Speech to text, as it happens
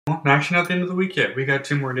Well, actually, not the end of the week yet. We got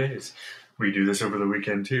 2 more days. We do this over the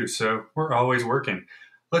weekend too, so we're always working.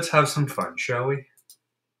 Let's have some fun, shall we?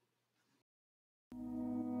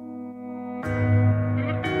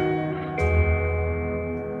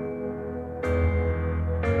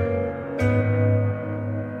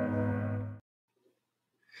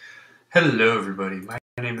 Hello, everybody. My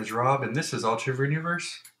name is Rob, and this is Altered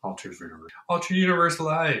Universe. Altered Universe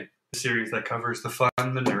Live, the series that covers the fun,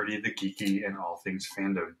 the nerdy, the geeky, and all things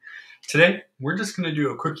fandom. Today, we're just going to do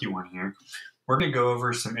a quickie one here. We're going to go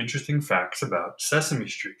over some interesting facts about Sesame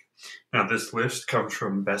Street. Now, this list comes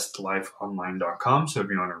from bestlifeonline.com, so if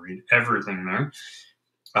you want to read everything there,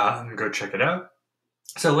 go check it out.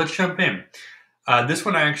 So let's jump in. This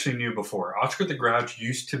one I actually knew before. Oscar the Grouch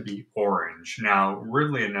used to be orange. Now,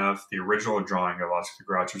 weirdly enough, the original drawing of Oscar the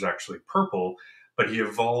Grouch was actually purple, but he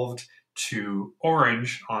evolved to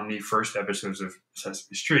orange on the first episodes of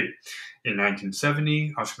Sesame Street. In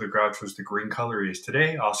 1970, Oscar the Grouch was the green color he is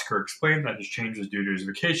today. Oscar explained that his change was due to his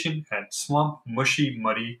vacation at Swamp Mushy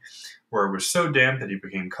Muddy, where it was so damp that he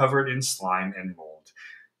became covered in slime and mold.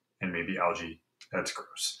 And maybe algae. That's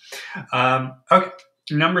gross. Okay.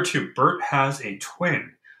 Number 2, Bert has a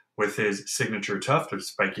twin. With his signature tuft of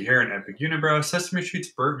spiky hair and epic unibrow, Sesame Street's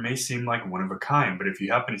Bert may seem like one of a kind, but if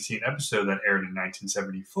you happen to see an episode that aired in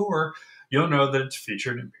 1974, you'll know that it's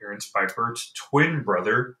featured an appearance by Bert's twin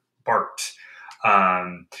brother, Bart.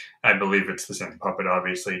 I believe it's the same puppet,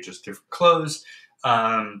 obviously, just different clothes.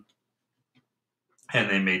 And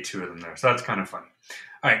they made 2 of them there, so that's kind of funny.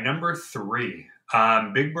 All right, number 3.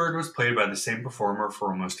 Big Bird was played by the same performer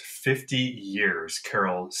for almost 50 years.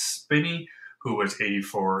 Carol Spinney, who was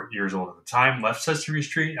 84 years old at the time, left Sesame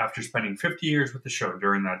Street after spending 50 years with the show.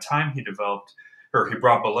 During that time, he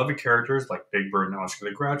brought beloved characters like Big Bird and Oscar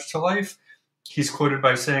the Grouch to life. He's quoted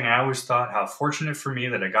by saying, "I always thought how fortunate for me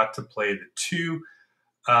that I got to play the 2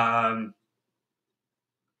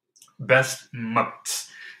 best Muppets."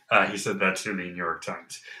 He said that to the New York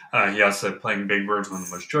Times. He also said, "Playing Big Bird's one of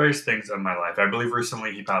the most joyous things of my life." I believe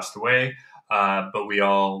recently he passed away, but we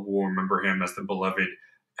all will remember him as the beloved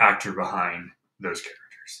actor behind those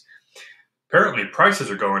characters. Apparently, prices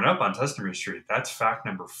are going up on Sesame Street. That's fact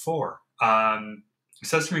number 4.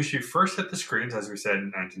 Sesame Street first hit the screens, as we said, in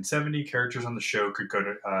 1970. Characters on the show could go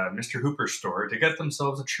to Mr. Hooper's store to get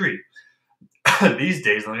themselves a treat. These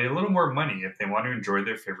days, they need a little more money if they want to enjoy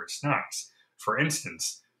their favorite snacks. For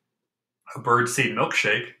instance, a birdseed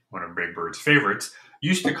milkshake, one of Big Bird's favorites,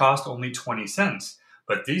 used to cost only 20 cents.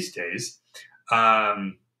 But these days,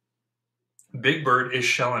 Big Bird is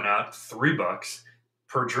shelling out $3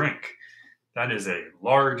 per drink. That is a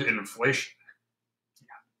large inflation.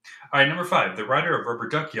 Yeah. All right, number 5. The writer of Rubber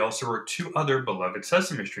Ducky also wrote 2 other beloved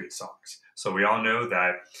Sesame Street songs. So we all know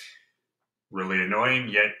that really annoying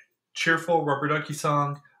yet cheerful Rubber Ducky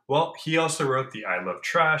song. Well, he also wrote the I Love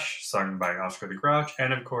Trash, sung by Oscar the Grouch,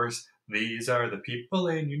 and of course, These Are the People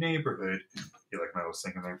in Your Neighborhood. You like my little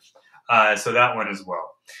singing there? So that one as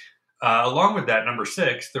well. Along with that, number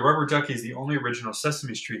 6, the Rubber Ducky is the only original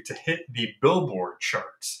Sesame Street to hit the Billboard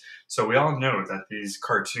charts. So we all know that these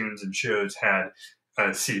cartoons and shows had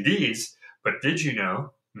CDs, but did you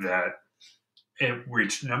know that it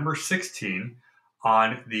reached number 16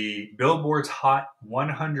 on the Billboard's Hot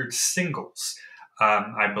 100 singles?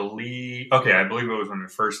 I believe it was when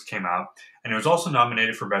it first came out. And it was also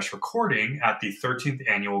nominated for Best Recording at the 13th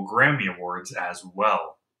Annual Grammy Awards as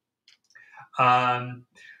well.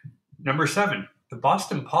 Number 7, the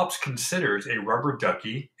Boston Pops considers a rubber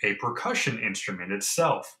ducky a percussion instrument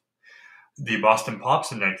itself. The Boston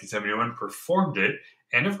Pops in 1971 performed it,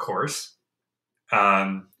 and of course,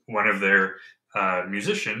 one of their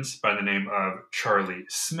musicians by the name of Charlie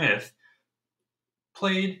Smith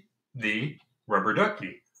played the rubber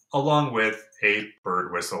ducky, along with a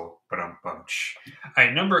bird whistle. Ba-dum-bunch. All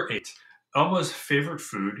right, number 8. Elmo's favorite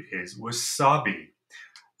food is wasabi.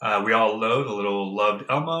 We all know the little loved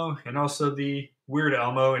Elmo and also the weird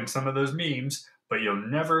Elmo in some of those memes, but you'll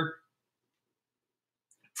never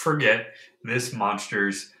forget this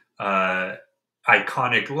monster's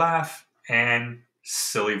iconic laugh and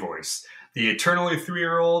silly voice. The eternally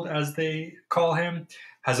 3-year-old, as they call him,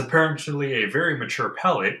 has apparently a very mature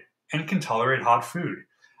palate and can tolerate hot food.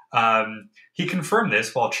 He confirmed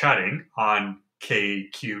this while chatting on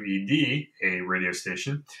KQED, a radio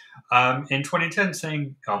station, in 2010,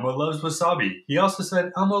 saying Elmo loves wasabi. He also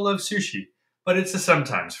said Elmo loves sushi, but it's a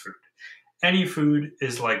sometimes food. Any food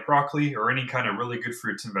is like broccoli or any kind of really good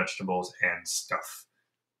fruits and vegetables and stuff.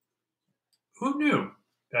 Who knew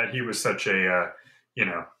that he was such a,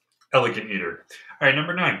 elegant eater? All right,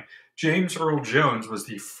 number 9. James Earl Jones was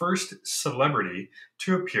the first celebrity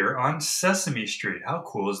to appear on Sesame Street. How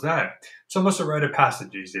cool is that? It's almost a rite of passage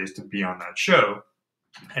these days to be on that show.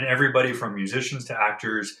 And everybody from musicians to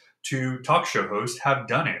actors to talk show hosts have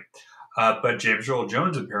done it. But James Earl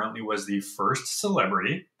Jones apparently was the first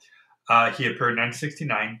celebrity. He appeared in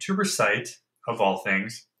 1969 to recite, of all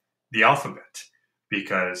things, the alphabet.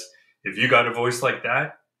 Because if you got a voice like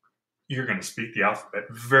that, you're going to speak the alphabet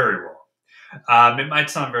very well. It might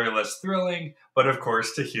sound very less thrilling, but of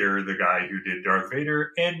course, to hear the guy who did Darth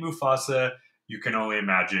Vader and Mufasa, you can only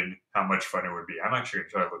imagine how much fun it would be. I'm actually going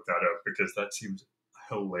to try to look that up because that seems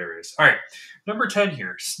hilarious. All right, number 10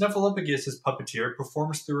 here. Snuffleupagus' puppeteer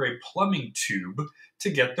performs through a plumbing tube to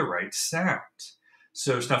get the right sound.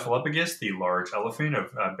 So Snuffleupagus, the large elephant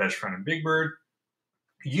of Best Friend and Big Bird,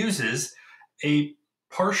 uses a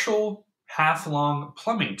partial half-long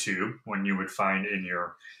plumbing tube, one you would find in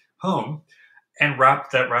your home, and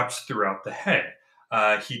wraps throughout the head.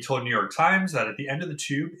 He told New York Times that at the end of the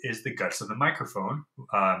tube is the guts of the microphone.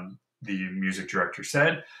 The music director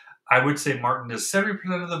said, I would say Martin does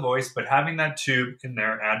 70% of the voice, but having that tube in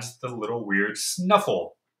there adds the little weird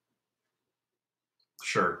snuffle.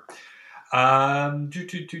 Sure. All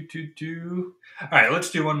right,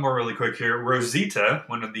 let's do one more really quick here. Rosita,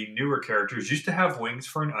 one of the newer characters, used to have wings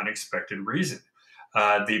for an unexpected reason.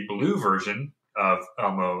 The blue version of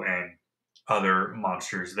Elmo and other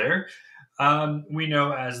monsters there, we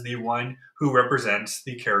know as the one who represents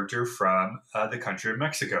the character from the country of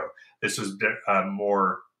Mexico. This was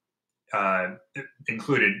more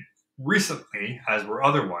included recently, as were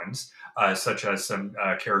other ones, such as some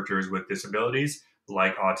characters with disabilities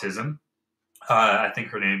like autism. I think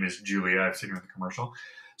her name is Julia. I've seen her in the commercial.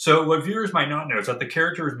 So what viewers might not know is that the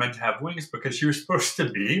character was meant to have wings because she was supposed to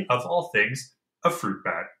be, of all things, a fruit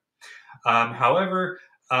bat. However,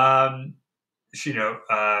 so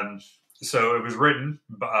it was written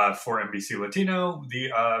for NBC Latino.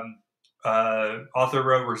 The author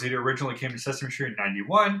wrote Rosita originally came to Sesame Street in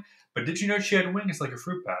 91, but did you know she had wings like a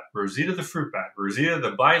fruit bat? Rosita the fruit bat. Rosita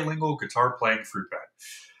the bilingual guitar-playing fruit bat.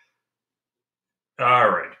 All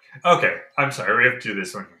right. Okay. I'm sorry. We have to do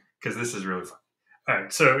this one here because this is really fun. All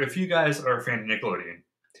right. So if you guys are a fan of Nickelodeon,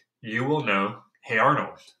 you will know Hey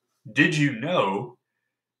Arnold. Did you know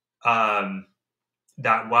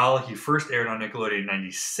that while he first aired on Nickelodeon in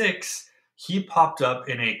 96, he popped up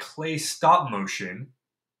in a clay stop motion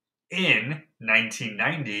in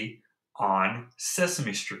 1990 on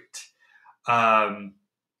Sesame Street?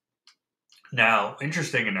 Now,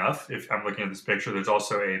 interesting enough, if I'm looking at this picture, there's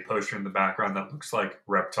also a poster in the background that looks like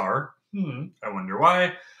Reptar. I wonder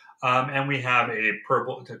why. And we have a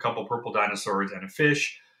couple purple dinosaurs and a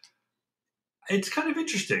fish. It's kind of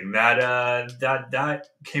interesting that that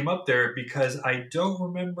came up there because I don't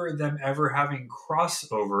remember them ever having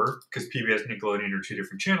crossover because PBS and Nickelodeon are two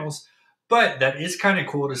different channels. But that is kind of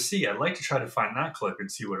cool to see. I'd like to try to find that clip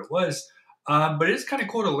and see what it was. But it's kind of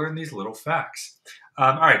cool to learn these little facts.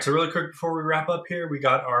 All right, so really quick before we wrap up here, we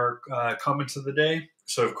got our comments of the day.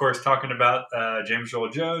 So, of course, talking about James Earl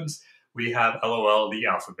Jones, we have LOL, the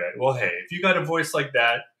alphabet. Well, hey, if you got a voice like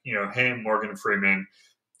that, hey, Morgan Freeman,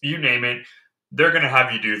 you name it, they're going to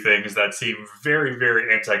have you do things that seem very,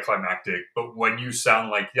 very anticlimactic. But when you sound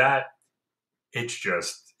like that, it's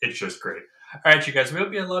just great. All right, you guys, we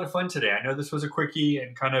hope you had a lot of fun today. I know this was a quickie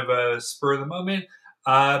and kind of a spur of the moment.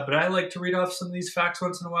 But I like to read off some of these facts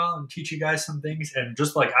once in a while and teach you guys some things. And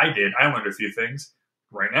just like I did, I learned a few things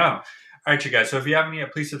right now. All right, you guys. So if you haven't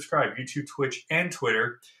yet, please subscribe. YouTube, Twitch, and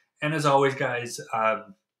Twitter. And as always, guys,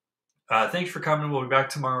 thanks for coming. We'll be back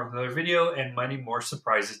tomorrow with another video and many more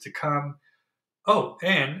surprises to come. Oh,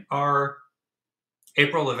 and our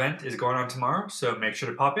April event is going on tomorrow. So make sure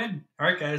to pop in. All right, guys.